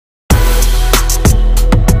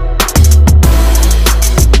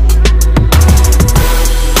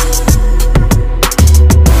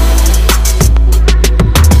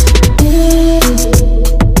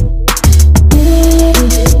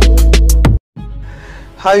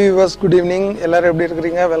Hi viewers, good evening. எல்லாரும் எப்படி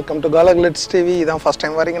இருக்கீங்க? Welcome to Galaglets TV. இதான் first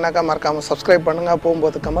time வரீங்கனாக்கா மறக்காம subscribe பண்ணுங்க,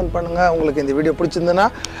 போகும்போது கமெண்ட் பண்ணுங்க. உங்களுக்கு இந்த வீடியோ பிடிச்சிருந்தா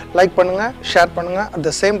லைக் பண்ணுங்க, ஷேர் பண்ணுங்க. At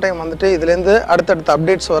the same time வந்துட்டு இதில இருந்து அடுத்தடுத்த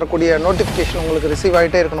அப்டேட்ஸ் வரக்கூடிய நோட்டிஃபிகேஷன் உங்களுக்கு ரிசீவ்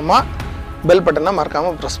ஆயிட்டே இருக்கணுமா? பெல் பட்டனை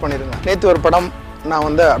மறக்காம பிரஸ் பண்ணிருங்க. நேத்து ஒரு படம் நான்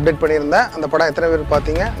வந்து அப்டேட் பண்ணியிருந்தேன். அந்த படம் எத்தனை பேர்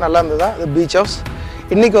பார்த்தீங்க? நல்லா இருந்ததா? The Beach House.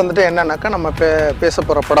 இன்னைக்கு வந்துட்டு என்னன்னாக்கா நம்ம பேச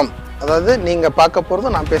போற படம். அதாவது நீங்க பார்க்க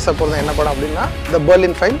போறது நான் பேச போறது என்ன படம் அப்படினா The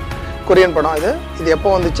Berlin File. கொரியன் படம் இது எப்போ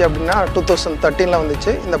வந்துச்சு அப்படின்னா 2013ல்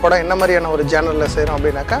வந்துச்சு. இந்த படம் என்ன மாதிரியான ஒரு ஜேனரில் செய்கிறோம்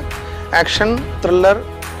அப்படின்னாக்கா ஆக்ஷன், த்ரில்லர்,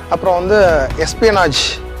 அப்புறம் வந்து எஸ்பியனாஜ்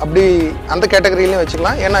அப்படி அந்த கேட்டகரியிலையும்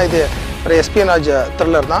வச்சுக்கலாம். ஏன்னா இது ஒரு எஸ்பியனாஜ்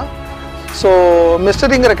த்ரில்லர் தான். ஸோ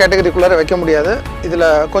மிஸ்டரிங்கிற கேட்டகரிக்குள்ளார வைக்க முடியாது. இதில்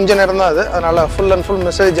கொஞ்சம் நேரம் தான் அது, அதனால் ஃபுல் அண்ட் ஃபுல்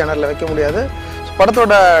மிஸ்டரி ஜேனரில் வைக்க முடியாது.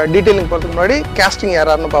 படத்தோட டீட்டெயிலிங் போகிறதுக்கு முன்னாடி கேஸ்டிங்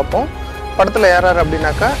யாராருன்னு பார்ப்போம். படத்தில் யார்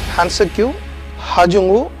அப்படின்னாக்கா Suk Kyu,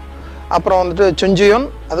 Jung Woo, அப்புறம் வந்துட்டு சுஞ்சியோன்,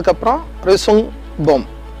 அதுக்கப்புறம் Ryu Seung Wan.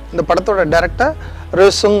 இந்த படத்தோட டைரக்டர் Ryu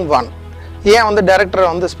Seung Wan. ஏன் வந்து டைரக்டரை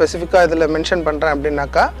வந்து ஸ்பெசிஃபிக்காக இதில் மென்ஷன் பண்ணுறேன்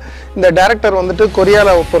அப்படின்னாக்கா இந்த டைரக்டர் வந்துட்டு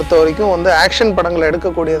கொரியாவில் பொறுத்த வரைக்கும் வந்து ஆக்ஷன் படங்களை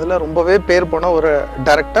எடுக்கக்கூடியதில் ரொம்பவே பேர் போன ஒரு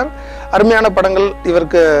டைரக்டர். அருமையான படங்கள்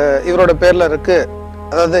இவரோட பேரில் இருக்குது.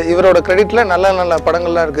 அதாவது இவரோட கிரெடிட்டில் நல்ல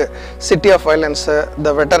படங்கள்லாம் இருக்குது. City of violence,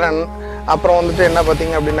 the veteran, அப்புறம் வந்துட்டு என்ன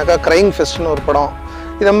பார்த்தீங்க அப்படின்னாக்கா கிரைங் ஃபெஸ்ட்னு ஒரு படம்.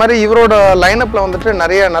 இதை மாதிரி இவரோட லைனப்பில் வந்துட்டு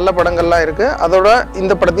நிறைய நல்ல படங்கள்லாம் இருக்குது. அதோட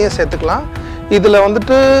இந்த படத்தையும் சேர்த்துக்கலாம். இதில்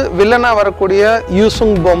வந்துட்டு வில்லனாக வரக்கூடிய யூ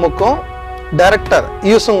சுங் போமுக்கும் டைரக்டர்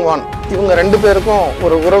ரியூ செங் வான் இவங்க ரெண்டு பேருக்கும்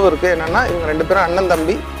ஒரு உறவு இருக்குது. என்னென்னா இவங்க ரெண்டு பேரும் அண்ணன்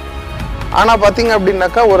தம்பி. ஆனால் பார்த்தீங்க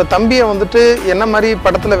அப்படின்னாக்கா ஒரு தம்பியை வந்துட்டு என்ன மாதிரி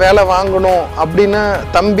படத்தில் வேலை வாங்கணும் அப்படின்னு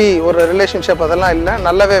தம்பி ஒரு ரிலேஷன்ஷிப் அதெல்லாம் இல்லை,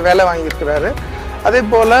 நல்லாவே வேலை வாங்கியிருக்கிறாரு. அதே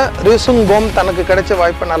போல் ரியூ செங் வான் தனக்கு கிடைச்ச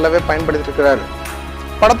வாய்ப்பை நல்லாவே பயன்படுத்தியிருக்கிறாரு.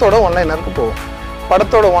 படத்தோட ஒன்லைனருக்கு போவோம்.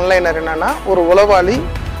 படத்தோட ஒன்லைனர் என்னென்னா ஒரு உளவாளி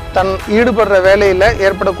தன் ஈடுபடுற வேலையில்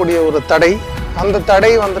ஏற்படக்கூடிய ஒரு தடை, அந்த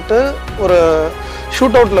தடை வந்துட்டு ஒரு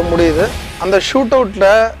ஷூட் அவுட்டில் முடியுது. அந்த ஷூட் அவுட்டில்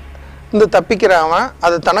இருந்து தப்பிக்கிறவன்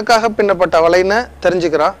அது தனக்காக பின்னப்பட்ட வலைன்னு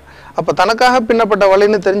தெரிஞ்சுக்கிறான். அப்போ தனக்காக பின்னப்பட்ட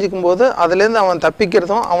வலைன்னு தெரிஞ்சுக்கும் போது அதுலேருந்து அவன்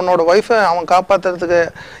தப்பிக்கிறதும் அவனோட ஒய்ஃபை அவன் காப்பாற்றுறதுக்கு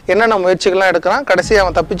என்னென்ன முயற்சிகள்லாம் எடுக்கிறான், கடைசி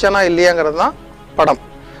அவன் தப்பிச்சானா இல்லையாங்கிறது தான் படம்.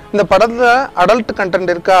 இந்த படத்தில் அடல்ட்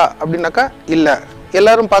கண்டென்ட் இருக்கா அப்படின்னாக்கா இல்லை.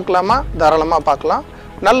 எல்லோரும் பார்க்கலாமா? தாராளமாக பார்க்கலாம்.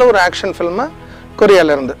 நல்ல ஒரு ஆக்ஷன் ஃபில்மு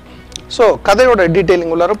கொரியாவிலேருந்து. ஸோ கதையோட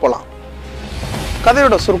டீட்டெயிலிங் உள்ளார போகலாம்.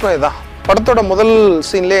 கதையோட சுருக்கம் இதுதான். படத்தோட முதல்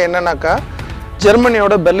சீன்லேயே என்னன்னாக்கா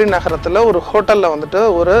ஜெர்மனியோட பெர்லின் நகரத்தில் ஒரு ஹோட்டலில் வந்துட்டு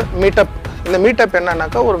ஒரு மீட்டப். இந்த மீட்டப்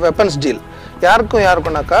என்னன்னாக்கா ஒரு வெப்பன்ஸ் டீல்.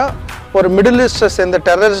 யாருக்கும்னாக்கா ஒரு மிடில் ஈஸ்ட்டை சேர்ந்த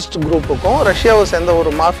டெரரிஸ்ட் குரூப்புக்கும் ரஷ்யாவை சேர்ந்த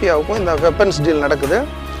ஒரு மாஃபியாவுக்கும் இந்த வெப்பன்ஸ் டீல் நடக்குது.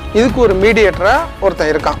 இதுக்கு ஒரு மீடியேட்டராக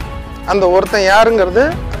ஒருத்தன் இருக்கான். அந்த ஒருத்தன் யாருங்கிறது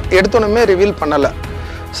எடுத்தோன்னே ரிவீல் பண்ணலை.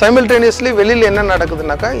 சைமல்டேனியஸ்லி வெளியில் என்ன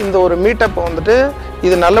நடக்குதுனாக்கா இந்த ஒரு மீட்டப்பை வந்துட்டு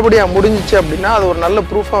இது நல்லபடியாக முடிஞ்சிச்சு அப்படின்னா அது ஒரு நல்ல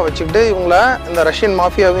ப்ரூஃபாக வச்சுக்கிட்டு இவங்கள இந்த ரஷ்யன்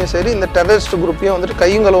மாஃபியாவையும் சரி இந்த டெரரிஸ்ட் குரூப்பையும் வந்துட்டு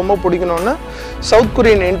கையும் களவுமா பிடிக்கணும்னு சவுத்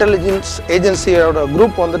கொரியன் இன்டெலிஜென்ஸ் ஏஜென்சியோட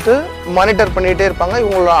குரூப் வந்துட்டு மானிட்டர் பண்ணிகிட்டே இருப்பாங்க.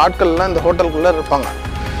 இவங்களோட ஆட்கள்லாம் இந்த ஹோட்டலுக்குள்ளே இருப்பாங்க.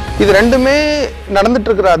 இது ரெண்டுமே நடந்துட்டு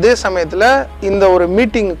இருக்கிற அதே சமயத்தில் இந்த ஒரு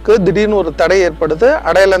மீட்டிங்குக்கு திடீர்னு ஒரு தடை ஏற்படுது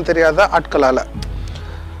அடையாளம் தெரியாத ஆட்களால்.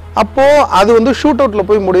 அப்போது அது வந்து ஷூட் அவுட்டில்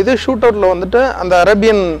போய் முடியுது. ஷூட் அவுட்டில் வந்துட்டு அந்த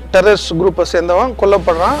அரேபியன் டெரரிஸ்ட் குரூப்பை சேர்ந்தவன்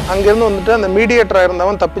கொல்லப்படுறான். அங்கேருந்து வந்துட்டு அந்த மீடியேட்டராக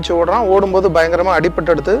இருந்தவன் தப்பிச்சு ஓடுறான். ஓடும்போது பயங்கரமாக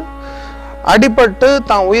அடிபட்டு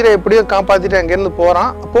தான் உயிரை எப்படியோ காப்பாற்றிட்டு அங்கேருந்து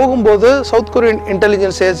போகிறான். போகும்போது சவுத் கொரியன்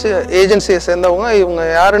இன்டெலிஜென்ஸ் ஏஜென்சியை சேர்ந்தவங்க இவங்க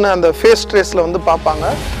யாருன்னு அந்த ஃபேஸ் ட்ரேஸில் வந்து பார்ப்பாங்க.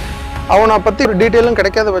 அவனை பற்றி ஒரு டீட்டெயிலும்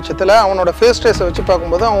கிடைக்காத பட்சத்தில் அவனோட ஃபேஸ் ட்ரேஸை வச்சு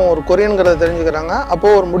பார்க்கும்போது அவன் ஒரு கொரியனுங்கிறத தெரிஞ்சுக்கிறாங்க.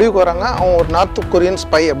 அப்போது ஒரு முடிவுக்கு வராங்க, அவன் ஒரு நார்த் கொரியன்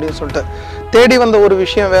ஸ்பை அப்படின்னு சொல்லிட்டு. தேடி வந்த ஒரு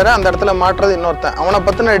விஷயம் வேறு, அந்த இடத்துல மாட்டுறது இன்னொருத்தன். அவனை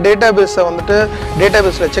பற்றின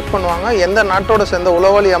டேட்டாபேஸில் செக் பண்ணுவாங்க. எந்த நாட்டோட சேர்ந்த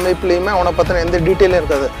உளவாளி அமைப்புலேயுமே அவனை பற்றின எந்த டீட்டெயிலும்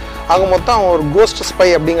இருக்காது. ஆக மொத்தம் அவன் ஒரு கோஸ்ட் ஸ்பை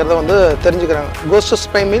அப்படிங்கிறத வந்து தெரிஞ்சுக்கிறாங்க. கோஸ்ட்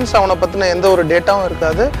ஸ்பை மீன்ஸ் அவனை பற்றின எந்த ஒரு டேட்டாவும்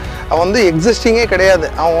இருக்காது. அவன் வந்து எக்ஸிஸ்டிங்கே கிடையாது.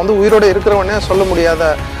 அவன் வந்து உயிரோடு இருக்கிறவனே சொல்ல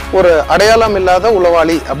முடியாத ஒரு அடையாளம் இல்லாத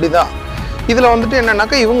உளவாளி அப்படிதான். இதில் வந்துட்டு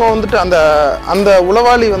என்னன்னாக்கா இவங்க வந்துட்டு அந்த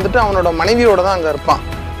உளவாளி வந்துட்டு அவனோட மனைவியோட தான் அங்கே இருப்பான்.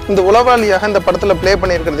 இந்த உளவாளியாக இந்த படத்தில் ப்ளே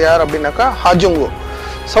பண்ணியிருக்கிறது யார் அப்படின்னாக்கா Jung Woo.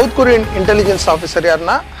 South Korean intelligence officer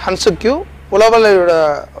யாருன்னா Suk Kyu. உளவாளியோட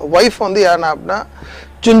ஒய்ஃப் வந்து யாருன்னா அப்படின்னா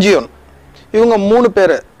சுஞ்சியோன். இவங்க 3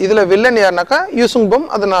 பேர். இதில் வில்லன் யாருனாக்கா ரியூ செங் வான்.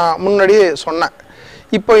 அதை நான் முன்னாடியே சொன்னேன்.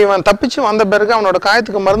 இப்போ இவன் தப்பிச்சு வந்த பிறகு அவனோட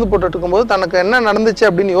காயத்துக்கு மருந்து போட்டுட்டு இருக்கும்போது தனக்கு என்ன நடந்துச்சு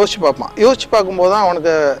அப்படின்னு யோசிச்சு பார்க்கும்போது தான்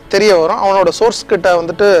அவனுக்கு தெரிய வரும். அவனோட சோர்ஸ் கிட்ட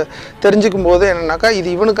வந்துட்டு தெரிஞ்சுக்கும் போது என்னன்னாக்கா இது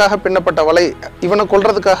இவனுக்காக பின்னப்பட்ட வலை, இவனை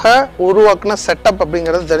கொல்றதுக்காக உருவாக்குன செட்டப்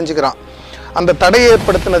அப்படிங்கிறது தெரிஞ்சுக்கிறான். அந்த தடையை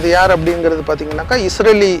ஏற்படுத்தினது யார் அப்படிங்கிறது பார்த்தீங்கன்னாக்கா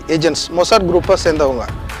இஸ்ரேலி ஏஜென்ட்ஸ், மொசாட் குரூப்பை சேர்ந்தவங்க.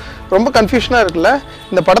 ரொம்ப கன்ஃபியூஷனாக இருக்குல்ல.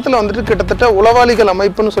 இந்த படத்தில் வந்துட்டு கிட்டத்தட்ட உளவாளிகள்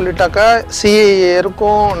அமைப்புன்னு சொல்லிட்டாக்கா சிஐஏ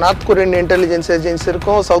இருக்கும், நார்த் கொரியன் இன்டெலிஜென்ஸ் ஏஜென்சி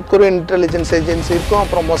இருக்கும், சவுத் கொரியன் இன்டெலிஜென்ஸ் ஏஜென்சி இருக்கும்,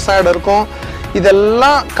 அப்புறம் மொசாட் இருக்கும்.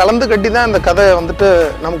 இதெல்லாம் கலந்து கட்டி தான் இந்த கதையை வந்துட்டு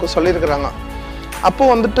நமக்கு சொல்லியிருக்கிறாங்க. அப்போ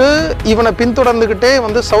வந்துட்டு இவனை பின்தொடர்ந்துக்கிட்டே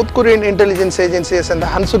வந்து சவுத் கொரியன் இன்டெலிஜென்ஸ் ஏஜென்சியை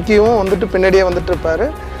சேர்ந்த Suk Kyuவும் வந்துட்டு பின்னாடியே வந்துட்டு இருப்பார்.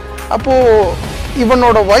 அப்போது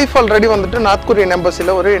இவனோட ஒய்ஃப் ஆல்ரெடி வந்துட்டு நார்த் கொரியன்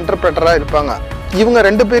எம்பசியில் ஒரு இன்டர்பிரட்டராக இருப்பாங்க. இவங்க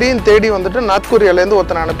 2 பேரையும் தேடி வந்துட்டு நார்த் கொரியாலேருந்து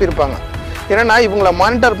ஒருத்தனை அனுப்பியிருப்பாங்க. ஏன்னா இவங்களை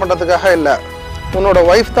மானிட்டர் பண்ணுறதுக்காக இல்லை, உன்னோட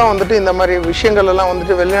ஒய்ஃப் தான் வந்துட்டு இந்த மாதிரி விஷயங்கள் எல்லாம்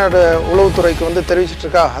வந்துட்டு வெளிநாடு உளவுத்துறைக்கு வந்து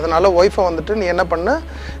தெரிவிச்சிட்ருக்கா, அதனால் ஒய்ஃபை வந்துட்டு நீ என்ன பண்ணு,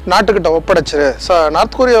 நாட்டுக்கிட்ட ஒப்படைச்சிரு.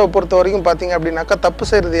 நார்த் கொரியாவை பொறுத்த வரைக்கும் பார்த்தீங்க அப்படின்னாக்கா தப்பு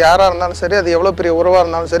செய்கிறது யாராக இருந்தாலும் சரி, அது எவ்வளோ பெரிய உறவாக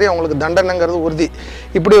இருந்தாலும் சரி, அவங்களுக்கு தண்டனைங்கிறது உறுதி.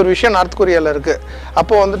 இப்படி ஒரு விஷயம் நார்த் கொரியாவில் இருக்குது.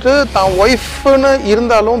 அப்போது வந்துட்டு தான் ஒய்ஃப்னு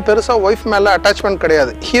இருந்தாலும் பெருசாக ஒய்ஃப் மேலே அட்டாச்மெண்ட்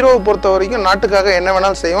கிடையாது. ஹீரோவை பொறுத்த வரைக்கும் நாட்டுக்காக என்ன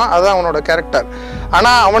வேணாலும் செய்வான், அதுதான் அவனோட கேரக்டர்.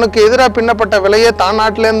 ஆனால் அவனுக்கு எதிராக பின்னப்பட்ட விலையே தான்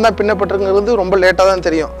நாட்டிலேருந்து தான் பின்னப்பட்டிருங்கிறது ரொம்ப லேட்டாக தான்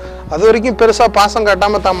தெரியும். அது வரைக்கும் பெருசாக பாசம்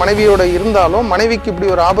காட்டாமல் தான் மனைவியோட இருந்தாலும் மனைவிக்கு இப்படி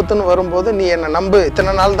ஒரு ஆபத்துன்னு வரும்போது நீ என்னை நம்பு,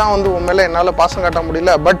 இத்தனை நாள் தான் வந்து உன் மேலே என்னால் பாசம் காட்ட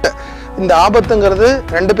முடியல, பட் இந்த ஆபத்துங்கிறது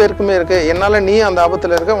 2 பேருக்குமே இருக்குது, என்னால் நீ அந்த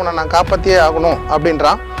ஆபத்தில் இருக்க, உன்னை நான் காப்பாற்றியே ஆகணும்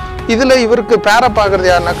அப்படின்றான். இதில் இவருக்கு பேரை பார்க்குறது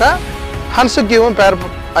யாருனாக்கா Suk Kyuவும் பேர்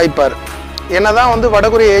ஆயிப்பார். என்னதான் வந்து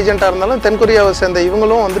வடகொரிய ஏஜென்ட்டாக இருந்தாலும் தென்கொரியாவை சேர்ந்த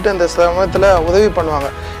இவங்களும் வந்துட்டு இந்த சமயத்தில் உதவி பண்ணுவாங்க.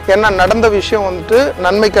 ஏன்னா நடந்த விஷயம் வந்துட்டு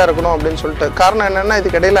நன்மைக்காக இருக்கணும் அப்படின்னு சொல்லிட்டு. காரணம் என்னென்னா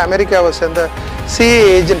இதுக்கு இடையில் அமெரிக்காவை சேர்ந்த சிஏ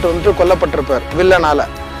ஏஜென்ட் வந்துட்டு கொல்லப்பட்டிருப்பார் வில்லனால்.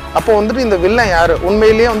 அப்போ வந்துட்டு இந்த வில்லன் யார்,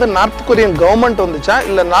 உண்மையிலேயே வந்து நார்த் கொரியன் கவர்மெண்ட் வந்துச்சா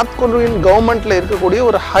இல்லை நார்த் கொரியன் கவர்மெண்ட்டில் இருக்கக்கூடிய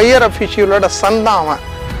ஒரு ஹையர் அஃபிஷியலோட சன் தான்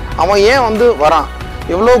அவன் ஏன் வந்து வரான்,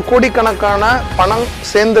 எவ்வளோ கோடிக்கணக்கான பணம்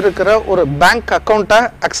சேர்ந்துருக்கிற ஒரு பேங்க் அக்கௌண்ட்டை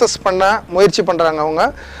அக்சஸ் பண்ண முயற்சி பண்ணுறாங்க அவங்க.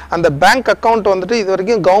 அந்த பேங்க் அக்கௌண்ட் வந்துட்டு இது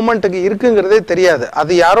வரைக்கும் கவர்மெண்ட்டுக்கு இருக்குங்கிறதே தெரியாது,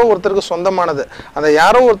 அது யாரோ ஒருத்தருக்கு சொந்தமானது. அந்த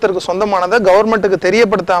யாரோ ஒருத்தருக்கு சொந்தமானதை கவர்மெண்ட்டுக்கு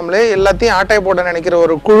தெரியப்படுத்தாமலே எல்லாத்தையும் ஆட்டை போட நினைக்கிற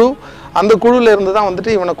ஒரு குழு, அந்த குழுவில் இருந்து தான்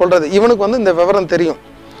வந்துட்டு இவனை கொள்வது. இவனுக்கு வந்து இந்த விவரம் தெரியும்.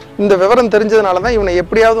 இந்த விவரம் தெரிஞ்சதுனால தான் இவனை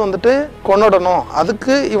எப்படியாவது வந்துட்டு கொண்டுடணும்,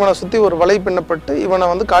 அதுக்கு இவனை சுற்றி ஒரு வலை பின்னப்பட்டு இவனை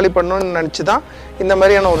வந்து காலி பண்ணணும்னு நினச்சி தான் இந்த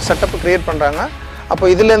மாதிரியான ஒரு செட்டப் க்ரியேட் பண்ணுறாங்க. அப்போ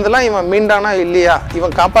இதுலேருந்துலாம் இவன் மீண்டானா இல்லையா,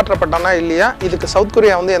 இவன் காப்பாற்றப்பட்டானா இல்லையா, இதுக்கு சவுத்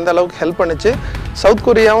கொரியா வந்து எந்த அளவுக்கு ஹெல்ப் பண்ணுச்சு, சவுத்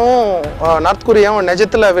கொரியாவும் நார்த் கொரியாவும்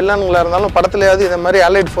நிஜத்தில் வில்லன்களாக இருந்தாலும் படத்துலையாவது இந்த மாதிரி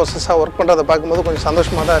அலைட் ஃபோர்ஸஸாக ஒர்க் பண்ணுறதை பார்க்கும்போது கொஞ்சம்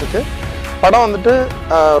சந்தோஷமாக தான் இருக்குது. படம் வந்துட்டு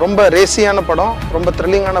ரொம்ப ரேசியான படம், ரொம்ப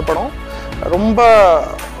த்ரில்லிங்கான படம், ரொம்ப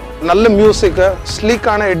நல்ல மியூசிக்கு,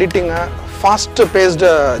 ஸ்லீக்கான எடிட்டிங்கு, ஃபாஸ்ட் பேஸ்டு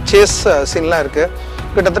சேஸ் சீன்லாம் இருக்குது.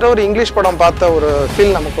 கிட்டத்தட்ட ஒரு இங்கிலீஷ் படம் பார்த்த ஒரு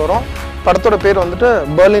ஃபீல் நமக்கு வரும். படத்தோட பேர் வந்துட்டு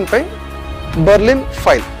பெர்லின்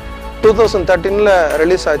ஃபைல் 2013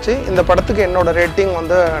 ரிலீஸ் ஆச்சு. இந்த படத்துக்கு என்னோட ரேட்டிங்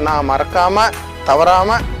வந்து நான் மறக்காமல்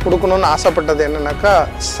தவறாமல் கொடுக்கணும்னு ஆசைப்பட்டது என்னன்னாக்கா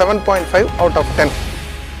 7.5 out of 10.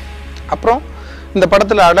 அப்புறம் இந்த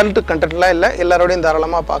படத்தில் அடல்ட் கண்டென்ட்லாம் இல்லை, எல்லாரோடையும்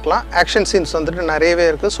தாராளமாக பார்க்கலாம். ஆக்ஷன் சீன்ஸ் வந்துட்டு நிறையவே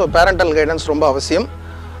இருக்குது. ஸோ பேரண்டல் கைடன்ஸ் ரொம்ப அவசியம்.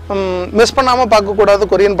 மிஸ் பண்ணாமல் பார்க்கக்கூடாது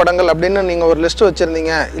கொரியன் படங்கள் அப்படின்னு நீங்கள் ஒரு லிஸ்ட்டு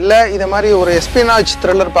வச்சுருந்தீங்க, இல்லை இதை மாதிரி ஒரு எஸ்பியனாஜ்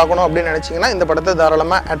த்ரில்லர் பார்க்கணும் அப்படின்னு நினச்சிங்கன்னா இந்த படத்தை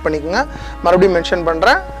தாராளமாக ஆட் பண்ணிக்கோங்க. மறுபடியும் மென்ஷன்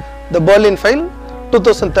பண்ணுறேன், த பெர்லின் ஃபைல்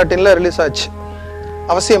 2013 ரிலீஸ் ஆச்சு,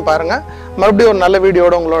 அவசியம் பாருங்கள். மறுபடியும் ஒரு நல்ல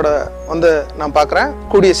வீடியோட உங்களோட வந்து நான் பார்க்குறேன்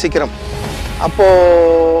கூடிய சீக்கிரம்.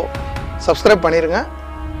 அப்போது சப்ஸ்கிரைப் பண்ணிடுங்க,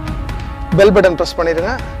 பெல் பட்டன் ப்ரெஸ்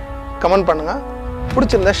பண்ணிடுங்க, கமெண்ட் பண்ணுங்கள்,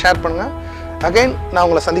 பிடிச்சிருந்தா ஷேர் பண்ணுங்கள். அகைன் நான்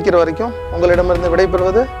உங்களை சந்திக்கிற வரைக்கும் உங்களிடமிருந்து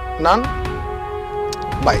விடைபெறுவது நான்.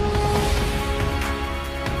 பாய்.